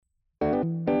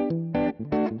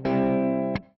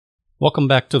Welcome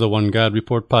back to the One God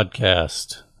Report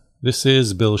podcast. This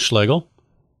is Bill Schlegel.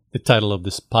 The title of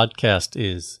this podcast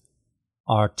is,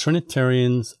 Are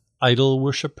Trinitarians Idol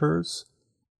Worshippers?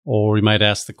 Or we might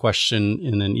ask the question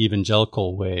in an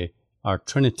evangelical way, are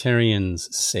Trinitarians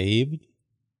saved?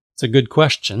 It's a good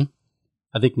question.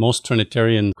 I think most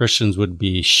Trinitarian Christians would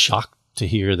be shocked to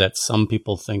hear that some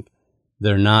people think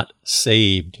they're not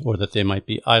saved or that they might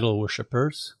be idol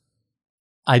worshippers.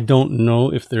 I don't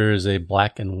know if there is a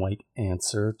black and white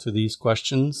answer to these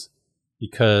questions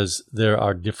because there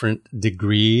are different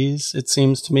degrees, it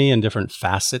seems to me, and different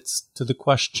facets to the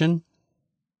question.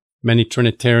 Many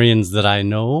Trinitarians that I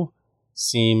know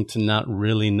seem to not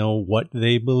really know what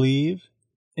they believe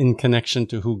in connection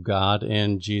to who God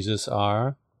and Jesus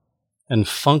are. And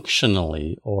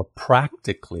functionally or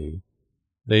practically,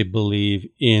 they believe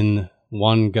in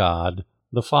one God,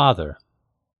 the Father.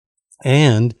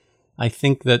 And I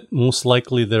think that most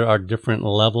likely there are different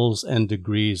levels and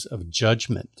degrees of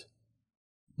judgment.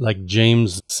 Like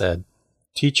James said,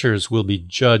 teachers will be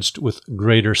judged with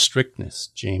greater strictness,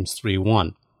 James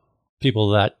 3:1. People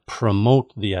that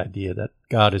promote the idea that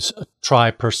God is a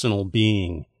tri-personal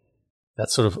being, that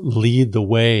sort of lead the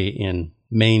way in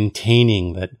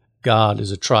maintaining that God is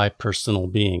a tri-personal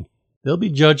being, they'll be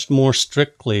judged more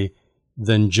strictly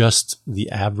than just the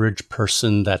average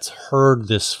person that's heard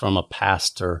this from a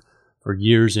pastor for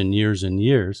years and years and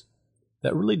years,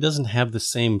 that really doesn't have the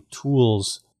same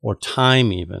tools or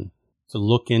time even to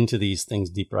look into these things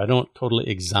deeper. I don't totally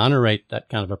exonerate that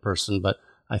kind of a person, but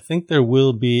I think there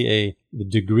will be a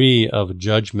degree of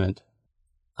judgment.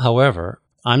 However,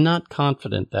 I'm not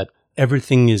confident that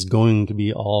everything is going to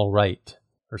be all right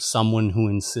for someone who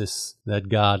insists that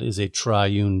God is a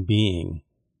triune being,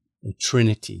 a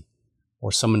Trinity,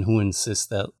 or someone who insists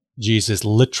that Jesus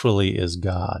literally is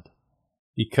God.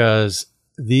 Because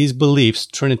these beliefs,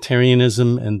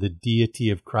 Trinitarianism and the deity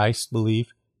of Christ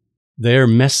belief, they're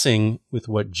messing with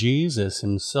what Jesus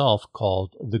himself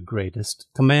called the greatest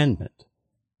commandment,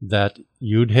 that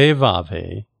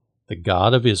Yehovah, the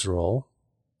God of Israel,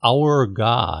 our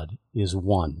God, is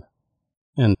one.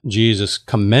 And Jesus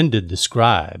commended the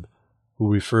scribe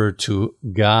who referred to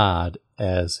God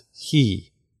as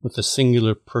He, with a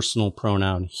singular personal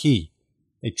pronoun He.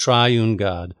 A triune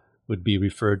God would be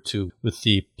referred to with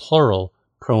the plural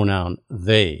pronoun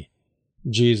they.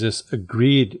 Jesus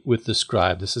agreed with the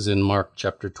scribe. This is in Mark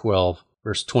chapter 12,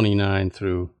 verse 29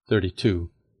 through 32.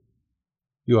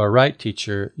 You are right,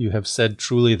 teacher. You have said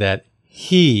truly that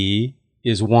He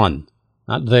is one.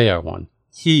 Not they are one.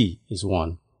 He is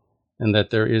one. And that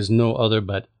there is no other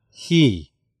but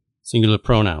He, singular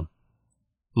pronoun.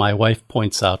 My wife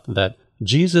points out that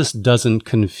Jesus doesn't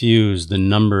confuse the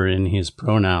number in his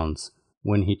pronouns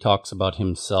when he talks about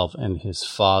himself and his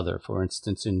Father. For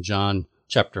instance, in John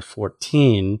chapter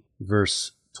 14,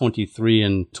 verse 23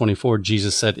 and 24,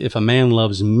 Jesus said, If a man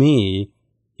loves me,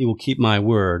 he will keep my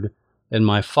word, and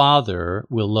my Father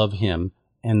will love him,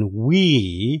 and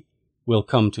we will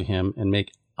come to him and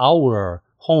make our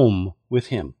home with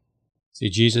him. See,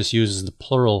 Jesus uses the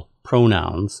plural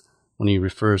pronouns when he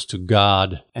refers to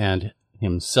God and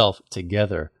himself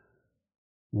together.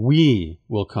 We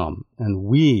will come, and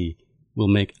we will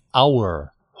make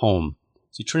our home.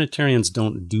 See, Trinitarians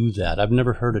don't do that. I've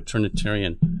never heard a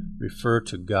Trinitarian refer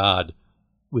to God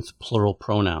with plural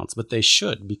pronouns, but they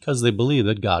should, because they believe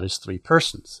that God is three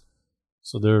persons.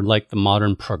 So they're like the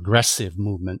modern progressive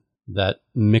movement that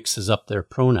mixes up their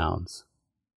pronouns.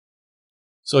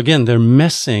 So again, they're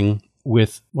messing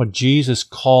with what Jesus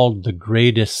called the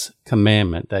greatest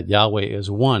commandment, that Yahweh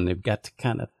is one. They've got to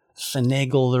kind of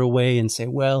finagle their way and say,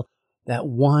 well, that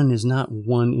one is not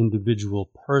one individual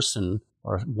person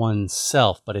or one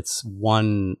self, but it's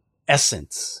one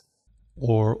essence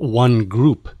or one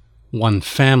group, one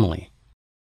family.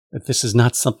 That this is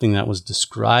not something that was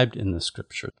described in the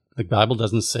scripture. The Bible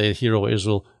doesn't say, Hear, O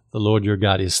Israel, the Lord your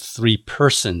God is three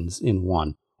persons in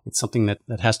one. It's something that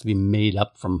has to be made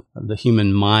up from the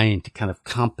human mind to kind of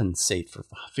compensate for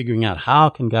figuring out how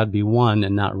can God be one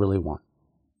and not really one.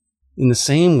 In the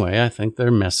same way, I think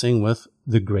they're messing with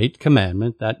the great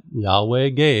commandment that Yahweh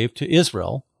gave to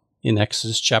Israel in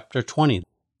Exodus chapter 20,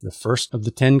 the first of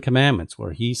the 10 commandments,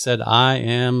 where he said, I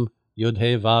am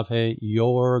Yehovah,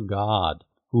 your God,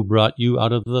 who brought you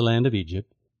out of the land of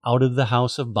Egypt, out of the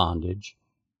house of bondage.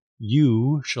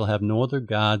 You shall have no other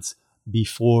gods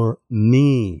before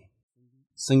me.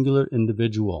 Singular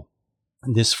individual.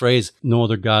 And this phrase, no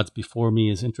other gods before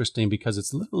me, is interesting because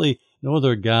it's literally no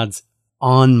other gods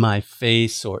on my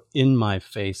face or in my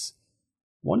face.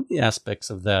 One of the aspects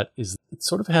of that is it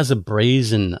sort of has a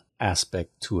brazen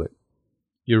aspect to it.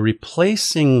 You're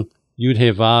replacing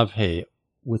Yehovah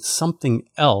with something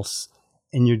else,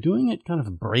 and you're doing it kind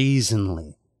of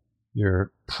brazenly.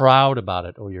 You're proud about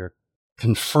it, or you're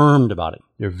confirmed about it.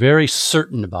 You're very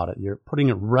certain about it. You're putting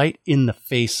it right in the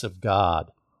face of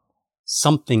God.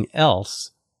 Something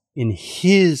else in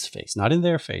his face, not in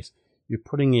their face. You're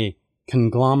putting a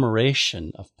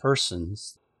conglomeration of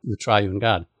persons, the triune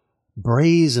God,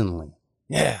 brazenly.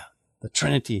 Yeah, the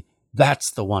Trinity, that's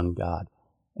the one God.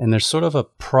 And there's sort of a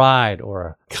pride or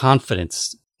a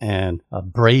confidence and a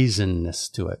brazenness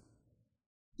to it.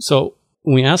 So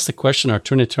when we ask the question, are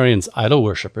Trinitarians idol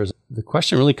worshippers? The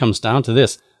question really comes down to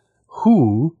this.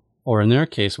 Who, or in their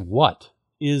case, what,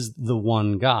 is the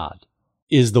one God?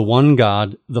 Is the one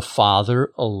God the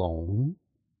Father alone?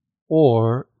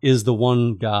 Or is the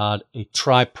one God a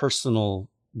tripersonal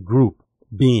group,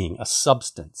 being, a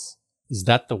substance? Is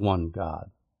that the one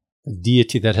God? A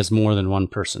deity that has more than one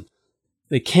person?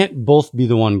 They can't both be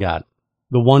the one God.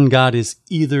 The one God is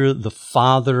either the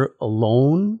Father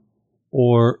alone,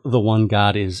 or the one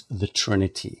God is the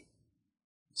Trinity.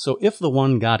 So if the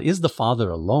one God is the Father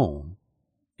alone,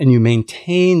 and you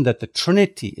maintain that the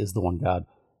Trinity is the one God,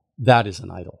 that is an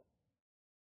idol.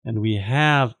 And we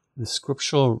have the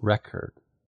scriptural record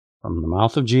from the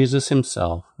mouth of Jesus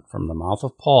himself, from the mouth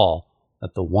of Paul,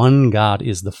 that the one God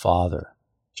is the Father.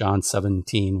 John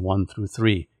 17, 1 through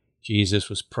 3. Jesus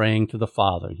was praying to the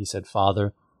Father. He said,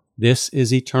 Father, this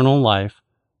is eternal life,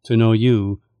 to know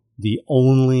you, the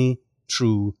only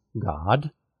true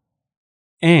God,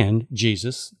 and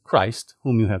Jesus Christ,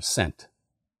 whom you have sent.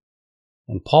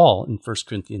 And Paul in 1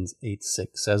 Corinthians 8:6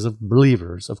 says of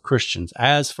believers, of Christians,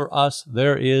 as for us,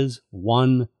 there is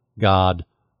one God,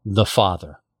 the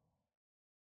Father.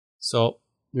 So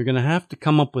you're going to have to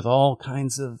come up with all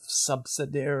kinds of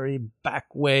subsidiary,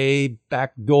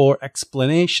 backdoor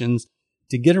explanations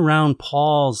to get around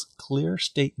Paul's clear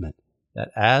statement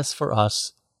that as for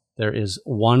us, there is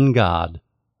one God,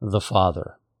 the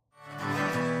Father.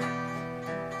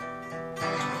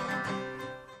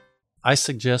 I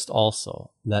suggest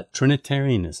also that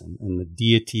Trinitarianism and the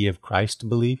deity of Christ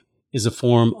belief is a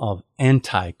form of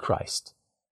antichrist,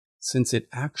 since it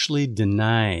actually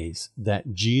denies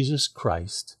that Jesus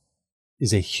Christ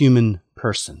is a human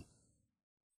person.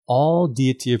 All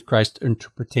deity of Christ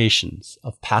interpretations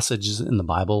of passages in the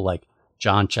Bible, like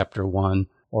John chapter 1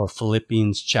 or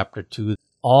Philippians chapter 2,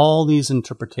 all these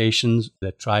interpretations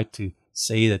that try to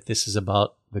say that this is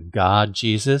about the God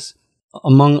Jesus,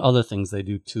 among other things, they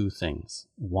do two things.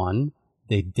 One,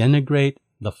 they denigrate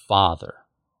the Father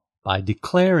by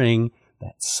declaring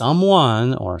that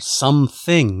someone or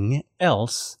something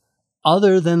else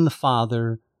other than the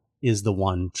Father is the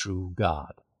one true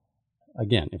God.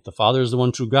 Again, if the Father is the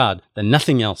one true God, then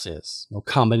nothing else is. No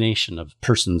combination of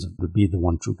persons would be the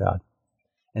one true God.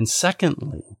 And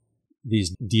secondly, these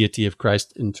deity of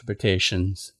Christ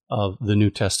interpretations of the New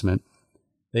Testament,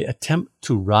 they attempt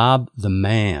to rob the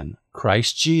man,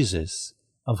 Christ Jesus,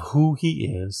 of who he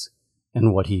is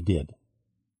and what he did.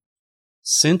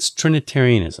 Since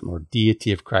Trinitarianism, or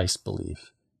deity of Christ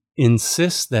belief,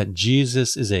 insists that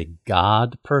Jesus is a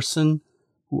God person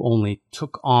who only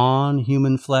took on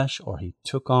human flesh, or he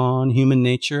took on human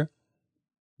nature,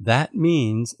 that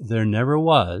means there never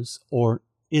was, or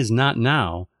is not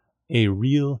now, a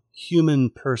real human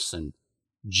person,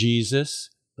 Jesus,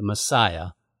 the Messiah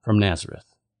from Nazareth.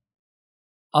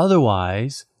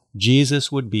 Otherwise,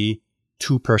 Jesus would be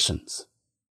two persons,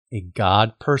 a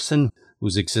God person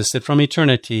who's existed from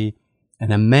eternity,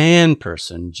 and a man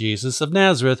person, Jesus of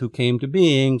Nazareth, who came to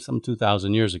being some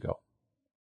 2,000 years ago.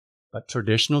 But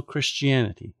traditional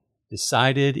Christianity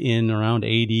decided in around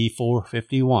AD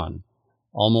 451,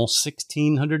 almost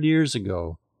 1,600 years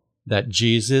ago, that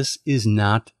Jesus is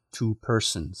not two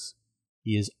persons.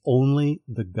 He is only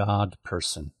the God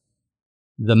person.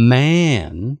 The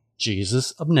man,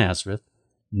 Jesus of Nazareth,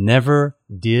 never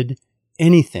did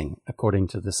anything according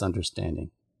to this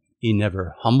understanding. He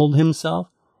never humbled himself.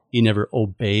 He never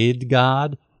obeyed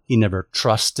God. He never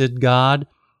trusted God.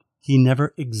 He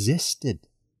never existed.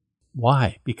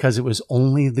 Why? Because it was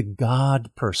only the God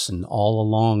person all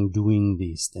along doing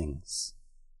these things.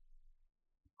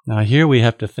 Now here we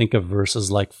have to think of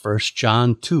verses like 1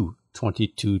 John 2,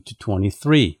 22 to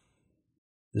 23.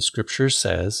 The scripture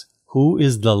says, "Who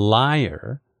is the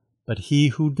liar but he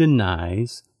who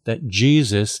denies that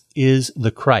Jesus is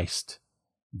the Christ?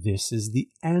 This is the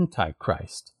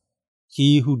Antichrist,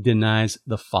 he who denies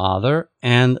the Father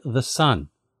and the Son.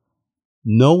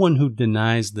 No one who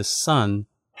denies the Son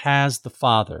has the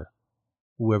Father.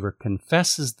 Whoever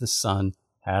confesses the Son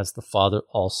has the Father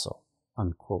also."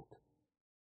 Unquote.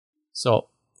 So,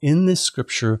 in this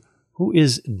scripture, who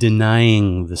is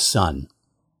denying the Son?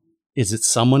 Is it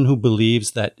someone who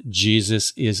believes that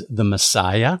Jesus is the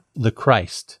Messiah, the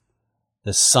Christ,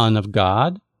 the Son of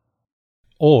God?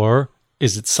 Or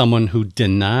is it someone who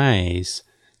denies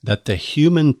that the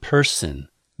human person,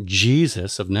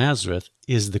 Jesus of Nazareth,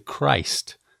 is the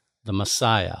Christ, the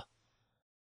Messiah?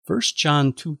 1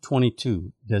 John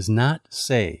 2:22 does not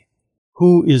say,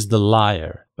 "Who is the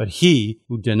liar, but he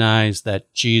who denies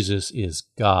that Jesus is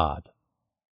God?"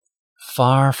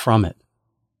 Far from it.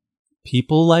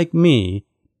 People like me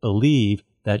believe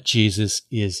that Jesus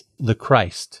is the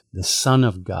Christ, the Son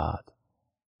of God,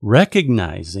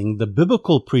 recognizing the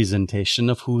biblical presentation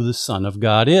of who the Son of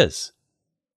God is.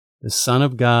 The Son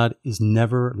of God is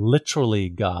never literally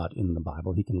God in the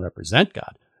Bible. He can represent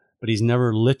God, but he's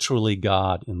never literally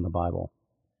God in the Bible.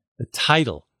 The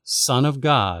title, Son of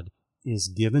God, is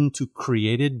given to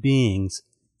created beings,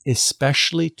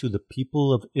 especially to the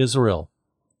people of Israel,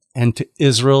 and to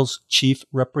Israel's chief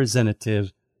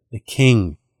representative, the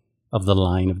king of the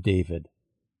line of David.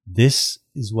 This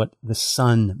is what the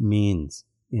Son means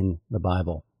in the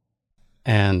Bible.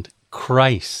 And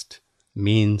Christ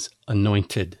means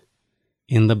anointed.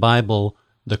 In the Bible,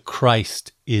 the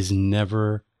Christ is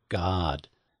never God,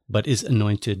 but is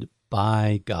anointed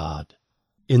by God.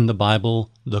 In the Bible,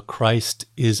 the Christ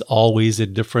is always a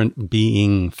different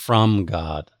being from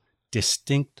God,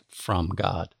 distinct from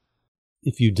God.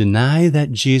 If you deny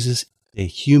that Jesus, a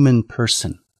human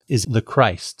person, is the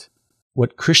Christ,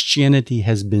 what Christianity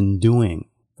has been doing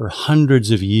for hundreds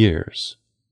of years,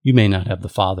 you may not have the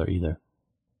Father either.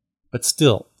 But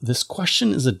still, this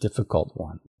question is a difficult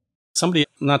one. Somebody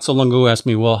not so long ago asked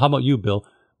me, well, how about you, Bill?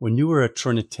 When you were a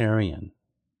Trinitarian,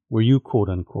 were you, quote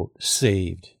unquote,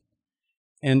 saved?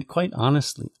 And quite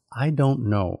honestly, I don't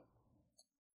know.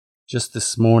 Just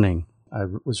this morning, I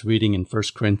was reading in 1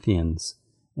 Corinthians,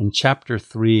 and chapter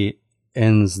 3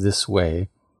 ends this way.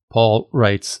 Paul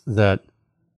writes that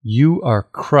you are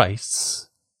Christ's,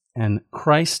 and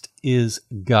Christ is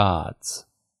God's.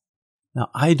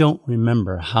 Now, I don't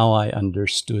remember how I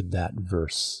understood that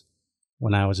verse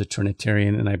when I was a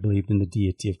Trinitarian and I believed in the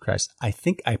deity of Christ. I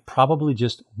think I probably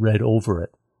just read over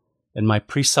it, and my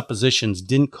presuppositions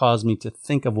didn't cause me to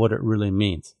think of what it really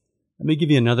means. Let me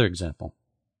give you another example.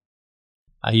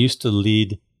 I used to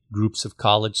lead groups of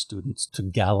college students to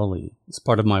Galilee as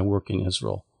part of my work in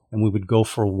Israel, and we would go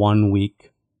for 1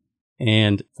 week.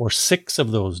 And for 6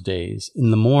 of those days,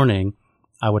 in the morning,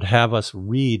 I would have us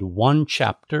read 1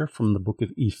 chapter from the book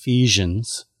of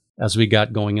Ephesians as we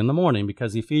got going in the morning,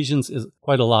 because Ephesians is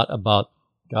quite a lot about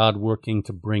God working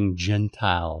to bring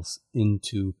Gentiles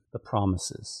into the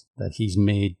promises that he's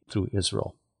made through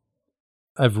Israel.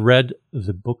 I've read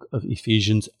the book of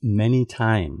Ephesians many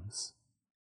times.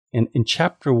 And in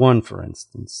chapter 1, for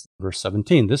instance, verse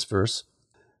 17, this verse,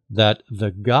 that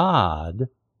the God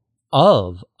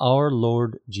of our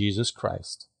Lord Jesus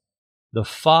Christ, the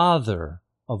Father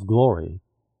of glory,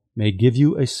 may give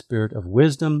you a spirit of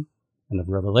wisdom and of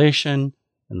revelation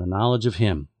and the knowledge of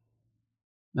him.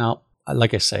 Now,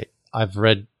 like I say, I've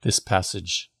read this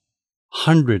passage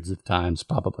hundreds of times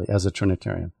probably as a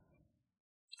Trinitarian.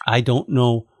 I don't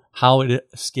know how it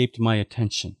escaped my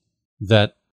attention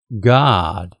that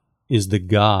God is the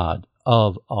God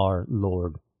of our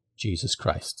Lord Jesus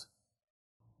Christ.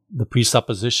 The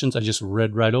presuppositions, I just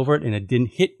read right over it and it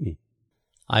didn't hit me.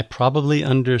 I probably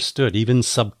understood, even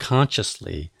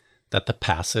subconsciously, that the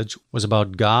passage was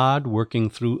about God working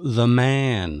through the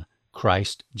man,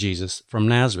 Christ Jesus from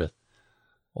Nazareth.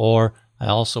 Or I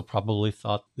also probably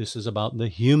thought this is about the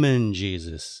human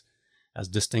Jesus, as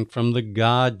distinct from the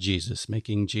God Jesus,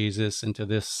 making Jesus into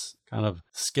this kind of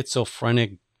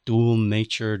schizophrenic,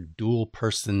 dual-natured,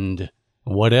 dual-personed,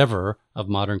 whatever of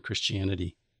modern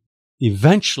Christianity.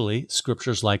 Eventually,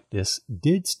 scriptures like this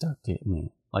did start to hit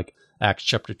me, like Acts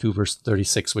chapter 2, verse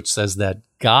 36, which says that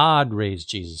God raised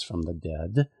Jesus from the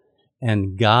dead,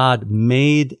 and God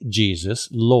made Jesus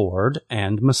Lord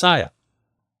and Messiah.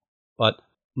 But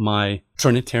my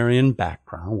Trinitarian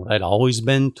background, what I'd always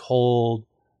been told,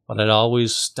 what I'd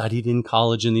always studied in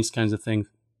college and these kinds of things,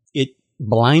 it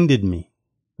blinded me.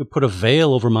 It put a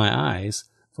veil over my eyes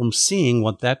from seeing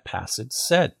what that passage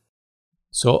said.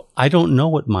 So I don't know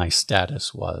what my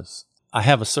status was. I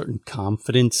have a certain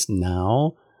confidence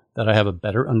now that I have a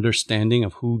better understanding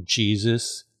of who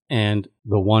Jesus and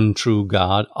the one true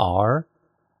God are.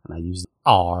 And I use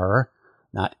are,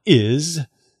 not is,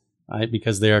 right?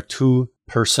 Because they are 2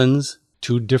 persons,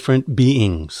 2 different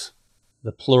beings.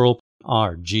 The plural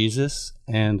are Jesus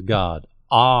and God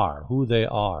are who they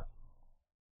are.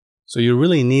 So you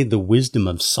really need the wisdom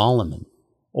of Solomon,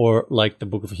 or like the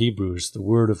book of Hebrews, the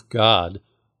word of God,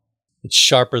 It's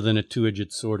sharper than a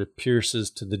two-edged sword. It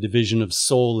pierces to the division of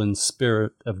soul and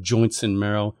spirit, of joints and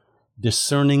marrow,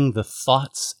 discerning the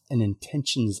thoughts and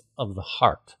intentions of the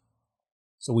heart.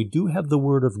 So we do have the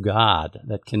Word of God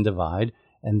that can divide,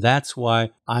 and that's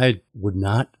why I would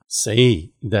not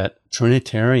say that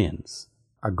Trinitarians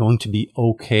are going to be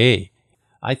okay.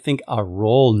 I think our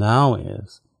role now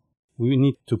is we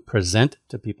need to present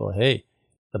to people, hey,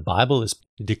 the Bible is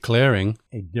declaring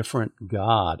a different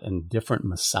God and different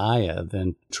Messiah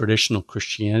than traditional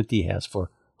Christianity has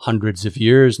for hundreds of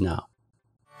years now.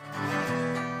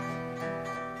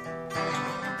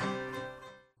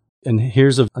 And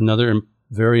here's another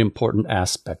very important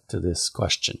aspect to this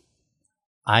question.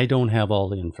 I don't have all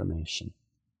the information.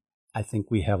 I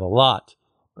think we have a lot,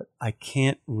 but I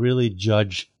can't really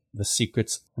judge the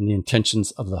secrets and the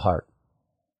intentions of the heart.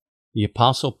 The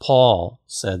Apostle Paul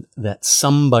said that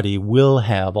somebody will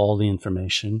have all the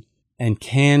information and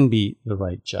can be the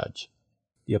right judge.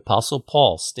 The Apostle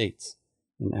Paul states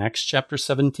in Acts chapter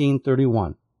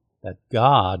 17:31 that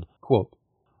God, quote,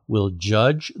 will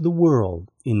judge the world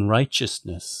in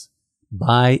righteousness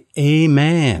by a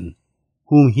man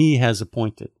whom he has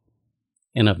appointed.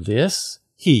 And of this,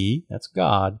 he, that's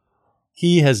God,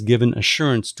 he has given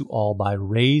assurance to all by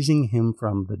raising him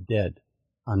from the dead,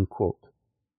 unquote.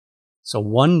 So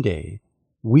one day,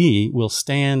 we will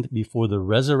stand before the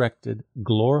resurrected,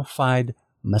 glorified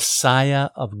Messiah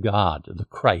of God, the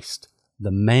Christ,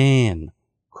 the man,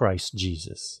 Christ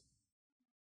Jesus.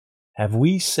 Have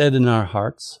we said in our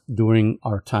hearts during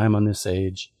our time on this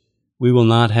age, we will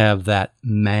not have that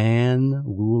man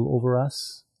rule over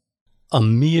us? A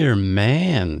mere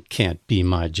man can't be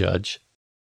my judge.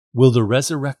 Will the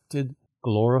resurrected,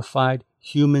 glorified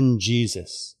human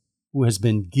Jesus, who has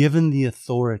been given the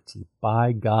authority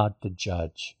by God to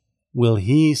judge, will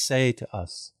he say to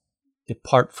us,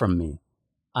 depart from me,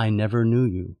 I never knew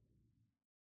you?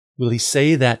 Will he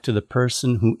say that to the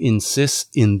person who insists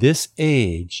in this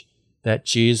age that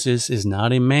Jesus is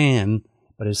not a man,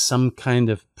 but is some kind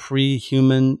of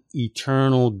pre-human,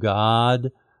 eternal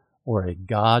God or a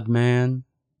God-man?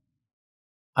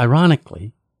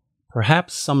 Ironically,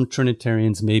 perhaps some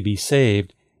Trinitarians may be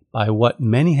saved by what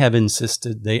many have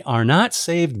insisted they are not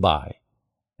saved by,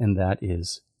 and that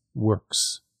is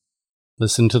works.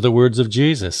 Listen to the words of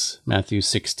Jesus, Matthew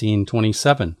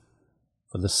 16:27.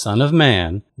 For the Son of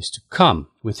Man is to come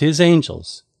with his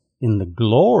angels in the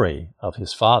glory of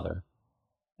his Father,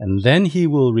 and then he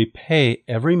will repay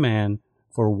every man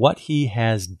for what he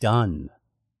has done.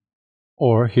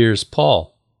 Or here's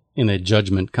Paul in a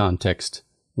judgment context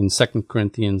in 2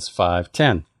 Corinthians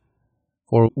 5:10.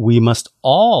 For we must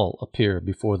all appear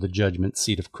before the judgment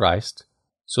seat of Christ,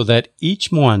 so that each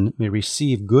one may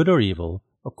receive good or evil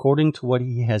according to what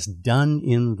he has done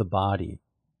in the body.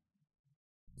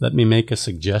 Let me make a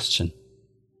suggestion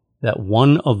that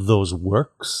one of those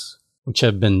works which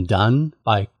have been done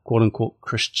by quote-unquote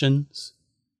Christians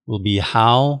will be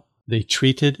how they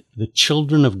treated the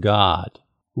children of God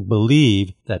who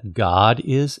believe that God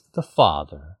is the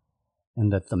Father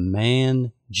and that the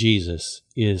man Jesus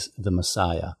is the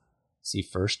Messiah. See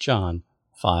 1 John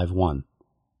 5:1.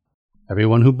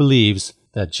 Everyone who believes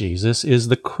that Jesus is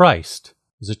the Christ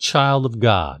is a child of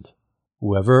God.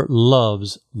 Whoever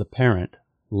loves the parent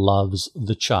loves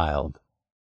the child.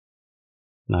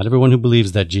 Not everyone who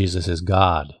believes that Jesus is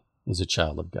God is a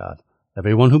child of God.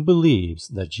 Everyone who believes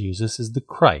that Jesus is the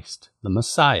Christ, the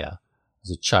Messiah,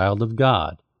 is a child of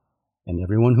God. And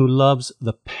everyone who loves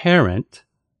the parent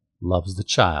loves the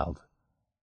child.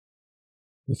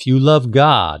 If you love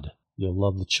God, you'll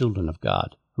love the children of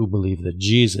God who believe that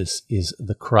Jesus is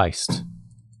the Christ.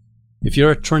 If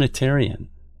you're a Trinitarian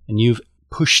and you've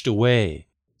pushed away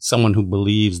someone who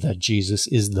believes that Jesus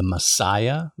is the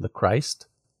Messiah, the Christ,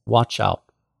 watch out.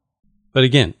 But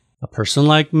again, a person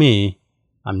like me,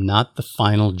 I'm not the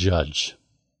final judge.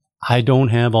 I don't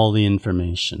have all the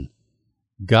information.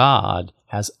 God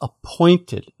has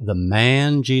appointed the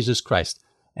man Jesus Christ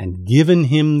and given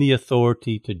him the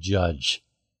authority to judge.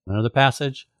 Another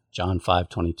passage, John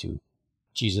 5:22.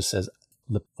 Jesus says,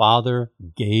 the Father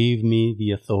gave me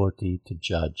the authority to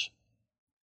judge.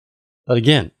 But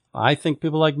again, I think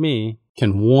people like me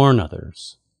can warn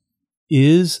others.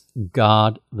 Is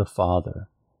God the Father?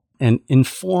 And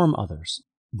inform others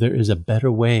there is a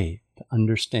better way to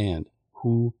understand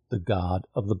who the God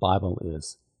of the Bible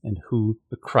is and who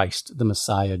the Christ, the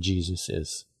Messiah, Jesus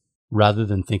is, rather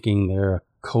than thinking they're a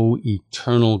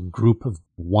co-eternal group of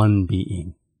one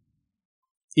being.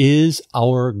 Is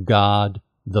our God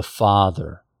the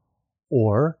Father,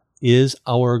 or is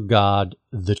our God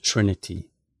the Trinity?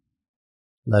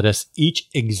 Let us each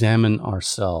examine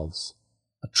ourselves.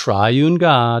 A triune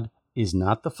God is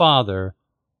not the Father,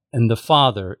 and the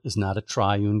Father is not a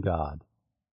triune God.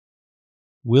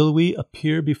 Will we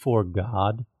appear before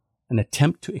God and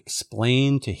attempt to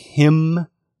explain to Him,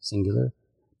 singular,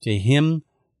 to Him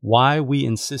why we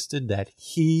insisted that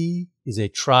He is a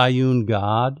triune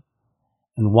God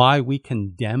and why we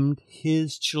condemned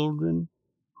His children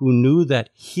who knew that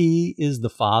He is the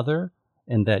Father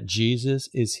and that Jesus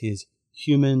is His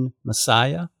human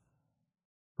Messiah?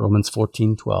 Romans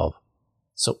 14:12.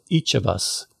 So each of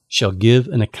us shall give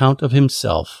an account of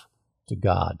himself to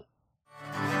God.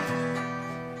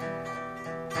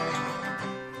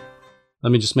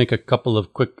 Let me just make a couple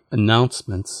of quick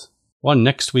announcements. One,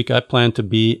 next week I plan to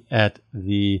be at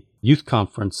the youth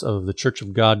conference of the Church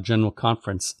of God General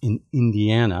Conference in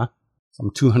Indiana. Some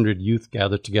 200 youth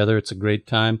gathered together. It's a great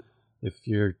time. If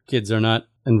your kids are not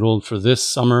enrolled for this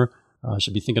summer,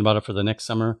 should be thinking about it for the next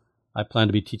summer. I plan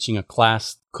to be teaching a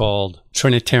class called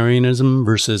Trinitarianism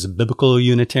versus Biblical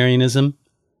Unitarianism.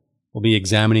 We'll be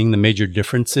examining the major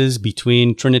differences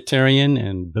between Trinitarian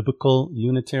and Biblical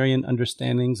Unitarian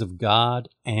understandings of God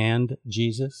and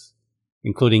Jesus,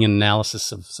 including an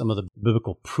analysis of some of the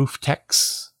biblical proof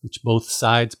texts which both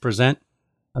sides present.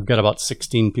 I've got about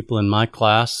 16 people in my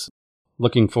class.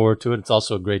 Looking forward to it. It's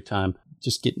also a great time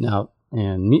just getting out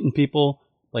and meeting people,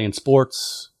 playing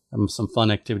sports, having some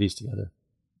fun activities together.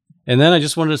 And then I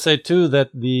just wanted to say, too,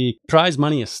 that the prize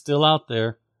money is still out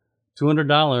there.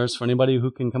 $200 for anybody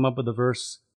who can come up with a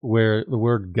verse where the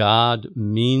word God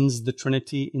means the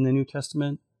Trinity in the New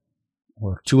Testament.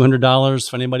 Or $200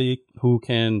 for anybody who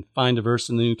can find a verse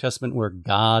in the New Testament where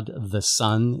God the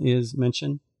Son is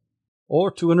mentioned.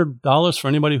 Or $200 for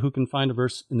anybody who can find a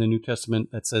verse in the New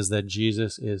Testament that says that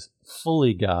Jesus is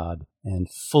fully God and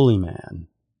fully man.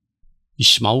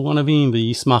 Yishma'u anavim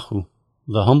v'yismachu.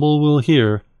 The humble will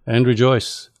hear and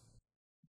rejoice.